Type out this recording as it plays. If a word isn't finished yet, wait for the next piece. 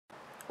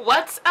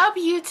What's up,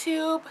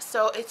 YouTube?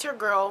 So it's your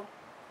girl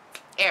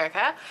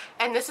Erica,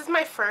 and this is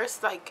my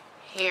first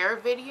hair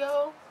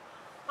video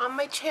on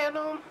my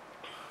channel.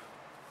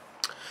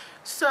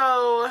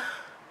 So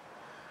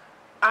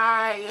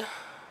I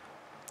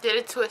did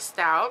a twist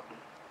out,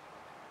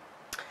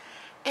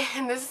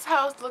 and this is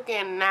how it's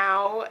looking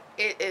now.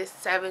 It is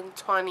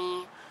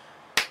 7:20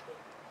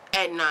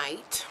 at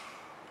night.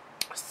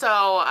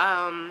 So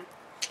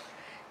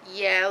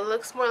yeah, it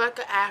looks more like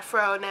an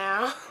afro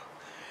now.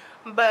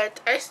 But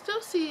I still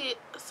see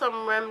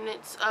some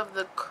remnants of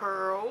the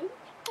curl.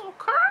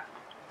 Okay.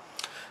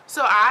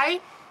 So I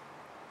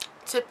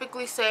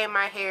typically say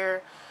my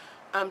hair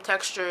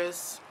texture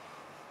is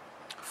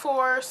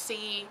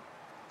 4C,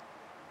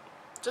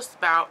 just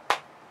about.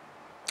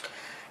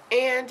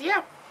 And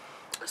yeah,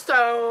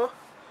 so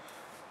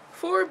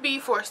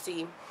 4B,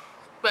 4C,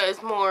 but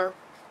it's more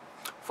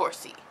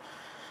 4C.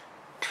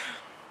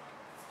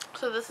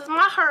 So this is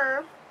my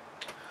hair.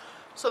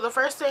 So the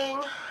first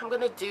thing I'm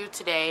going to do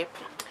today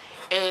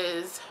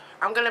is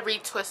I'm going to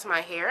retwist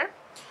my hair.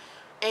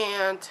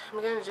 And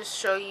I'm going to just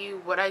show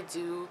you what I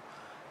do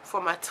for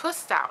my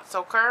twist outs,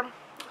 okay?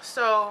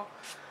 So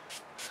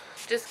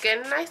just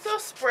get a nice little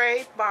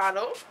spray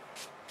bottle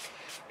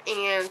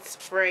and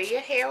spray your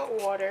hair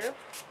with water.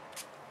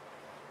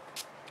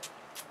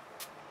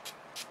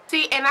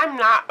 See, and I'm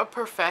not a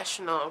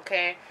professional,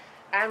 okay?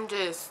 I'm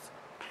just,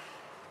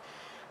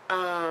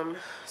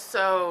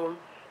 so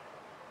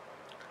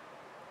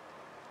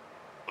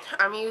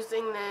I'm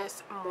using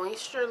this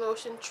moisture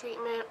lotion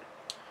treatment,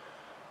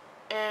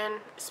 and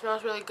it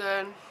smells really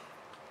good.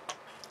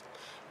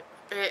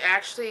 It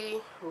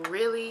actually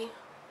really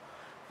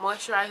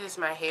moisturizes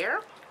my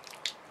hair,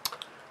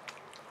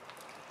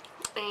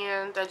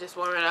 and I just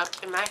warm it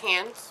up in my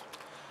hands.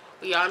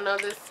 We all know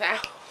this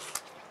sound.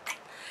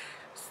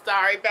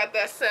 Sorry about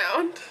that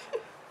sound.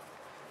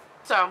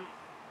 So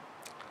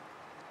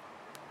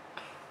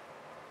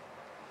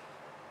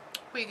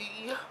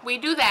we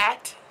do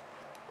that.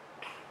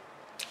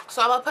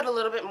 So I'm going to put a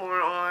little bit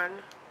more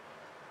on.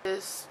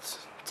 Just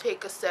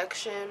take a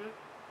section.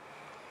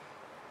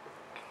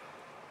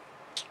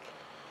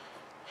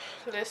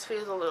 This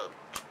feels a little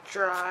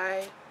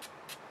dry.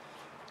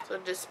 So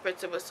just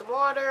spritz it with some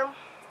water.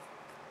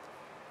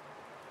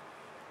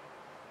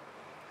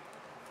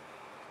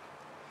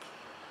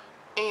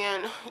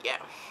 And yeah.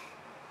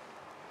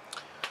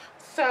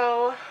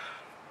 So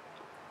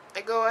I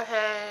go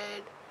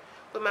ahead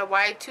with my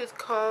wide tooth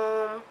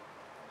comb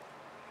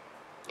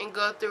and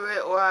go through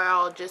it, or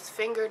I'll just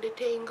finger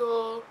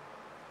detangle.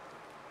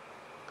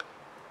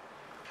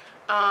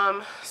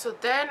 So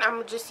then I'm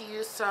gonna just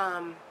use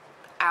some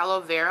aloe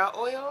vera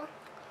oil.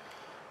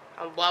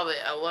 I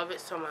love it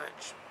so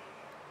much.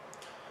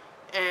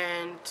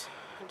 And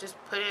just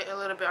put it a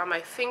little bit on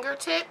my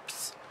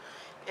fingertips,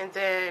 and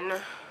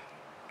then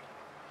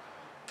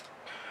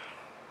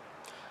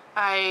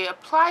I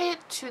apply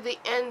it to the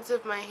ends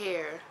of my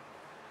hair.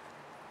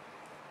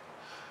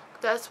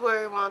 That's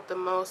where I want the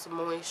most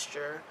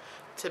moisture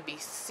to be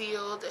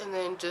sealed, and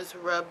then just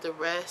rub the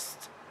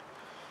rest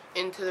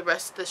into the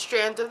rest of the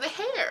strands of the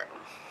hair.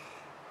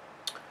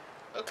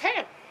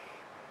 Okay.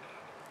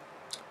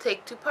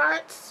 Take 2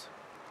 parts.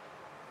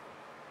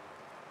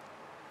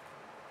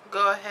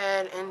 Go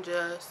ahead and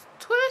just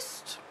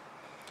twist.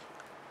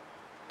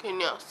 Can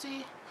y'all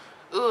see?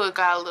 Ooh, it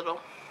got a little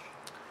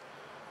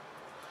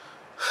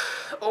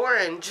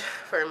orange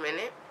for a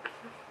minute.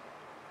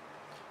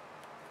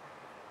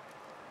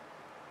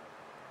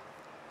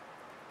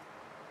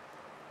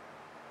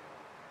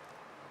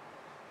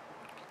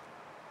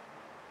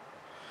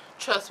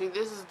 Trust me,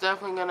 this is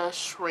definitely gonna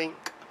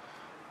shrink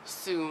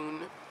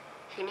soon.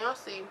 Can y'all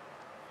see?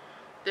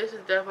 This is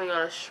definitely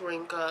gonna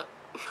shrink up.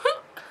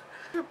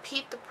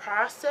 Repeat the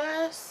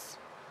process.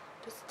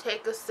 Just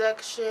take a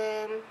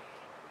section.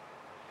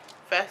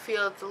 If I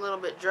feel it's a little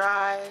bit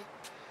dry,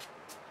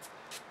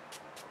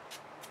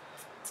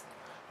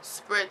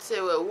 spritz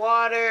it with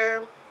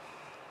water.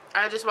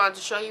 I just wanted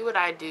to show you what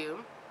I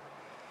do.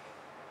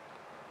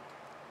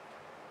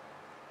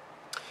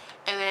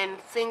 And then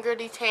finger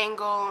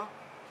detangle.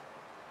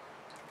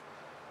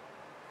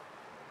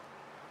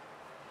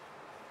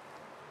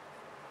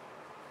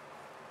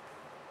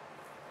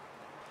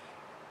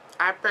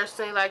 I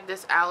personally like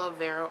this aloe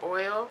vera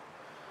oil.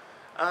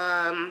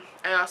 I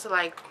also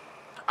like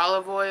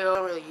olive oil. I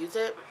don't really use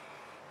it.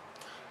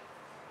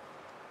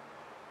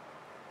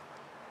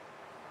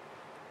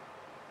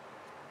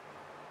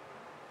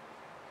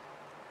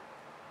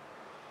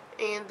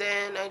 And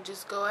then I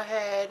just go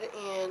ahead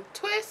and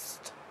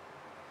twist.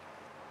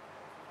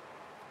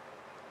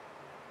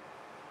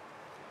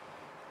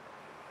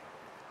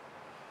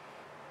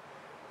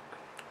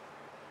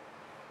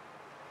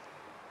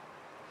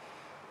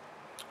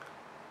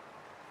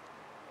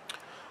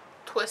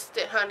 Twist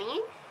it, honey.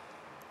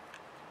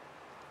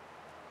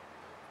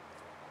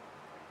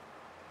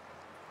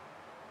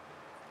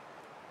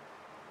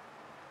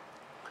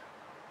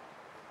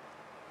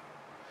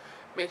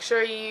 Make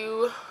sure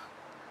you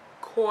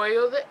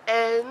coil the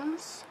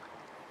ends.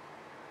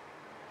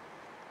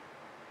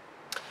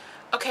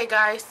 Okay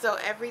guys, so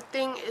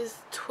everything is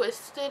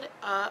twisted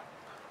up.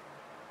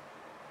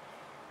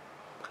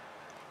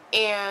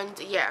 And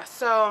yeah,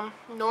 so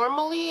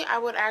normally I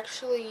would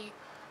actually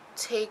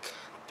take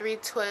 3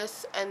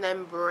 twists and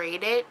then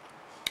braid it,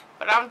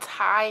 but I'm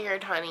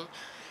tired, honey.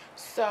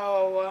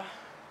 So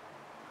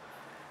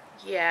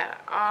yeah,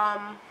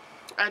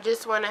 I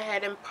just went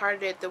ahead and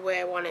parted it the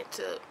way I want it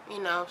to,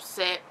 you know,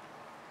 sit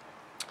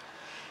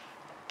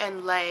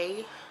and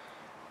lay.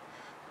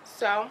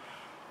 So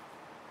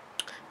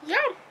yeah,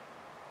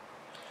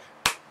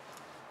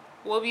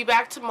 we'll be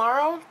back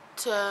tomorrow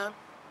to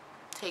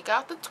take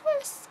out the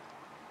twist.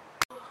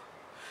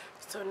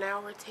 So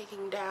now we're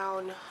taking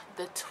down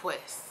the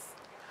twist.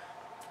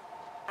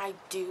 I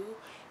do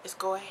is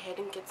go ahead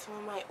and get some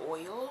of my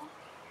oil,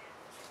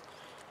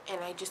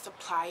 and I just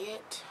apply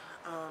it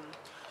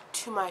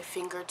to my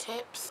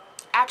fingertips.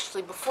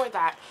 Actually, before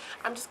that,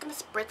 I'm just going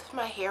to spritz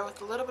my hair with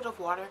a little bit of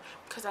water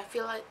because I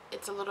feel like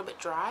it's a little bit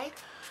dry.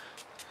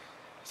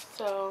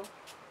 So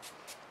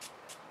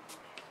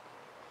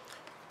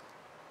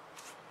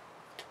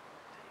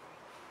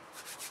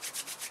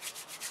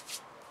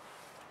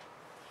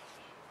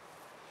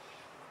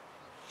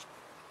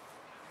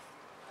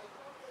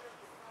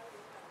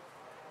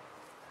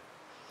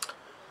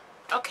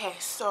okay,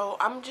 so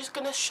I'm just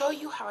going to show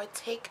you how I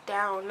take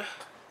down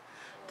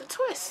the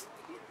twist.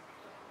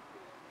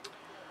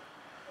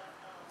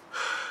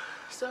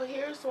 So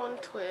here's one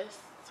twist.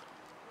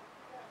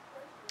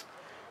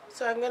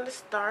 So I'm going to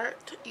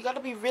start. You got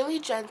to be really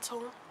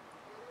gentle.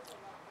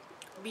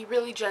 Be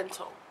really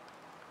gentle.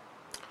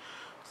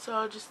 So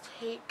I'll just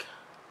take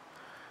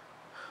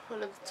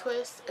one of the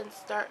twists and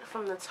start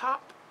from the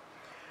top.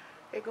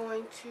 You're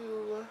going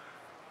to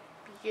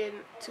begin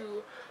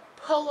to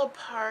pull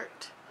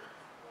apart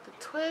the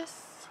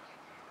twists,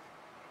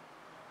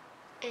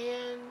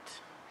 and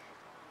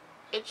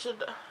it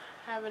should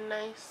have a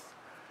nice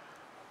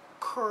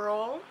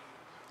curl.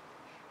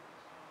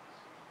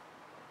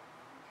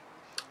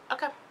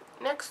 Okay,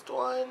 next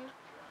one,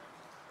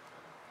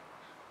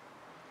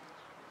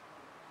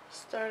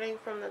 starting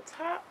from the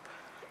top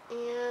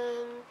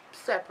and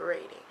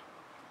separating.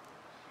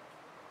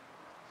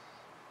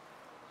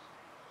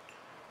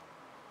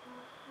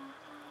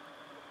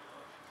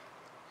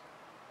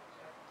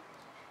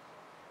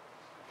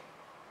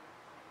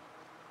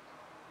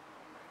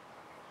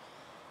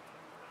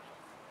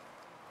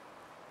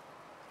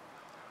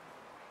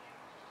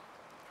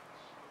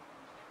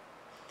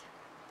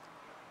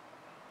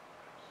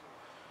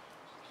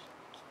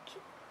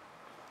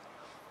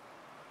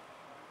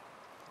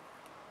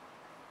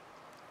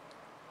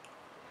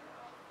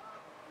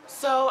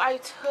 So I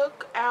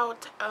took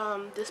out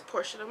this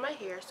portion of my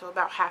hair, so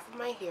about half of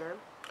my hair.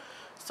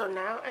 So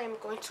now I am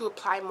going to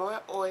apply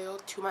more oil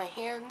to my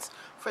hands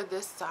for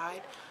this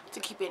side to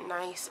keep it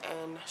nice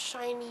and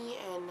shiny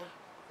and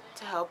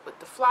to help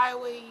with the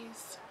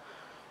flyaways.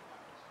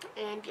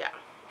 And yeah,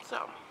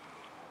 so.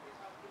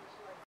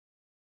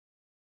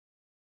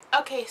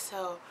 Okay,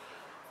 so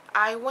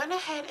I went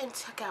ahead and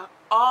took out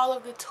all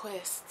of the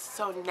twists.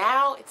 So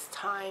now it's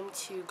time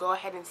to go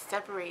ahead and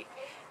separate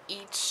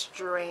each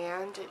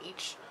strand and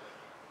each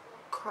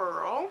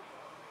curl.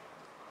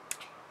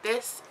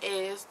 This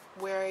is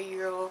where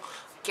you'll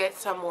get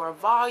some more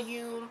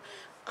volume.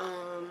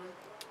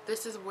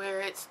 This is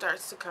where it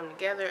starts to come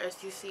together.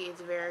 As you see,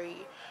 it's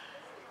very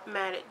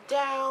matted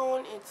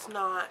down. It's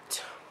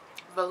not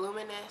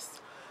voluminous.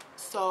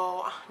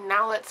 So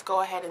now let's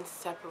go ahead and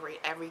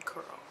separate every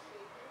curl.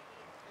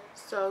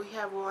 So we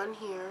have one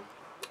here,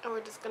 and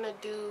we're just gonna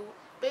do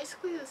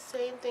basically the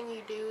same thing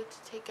you do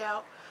to take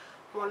out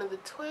one of the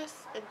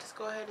twists and just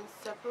go ahead and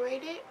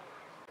separate it.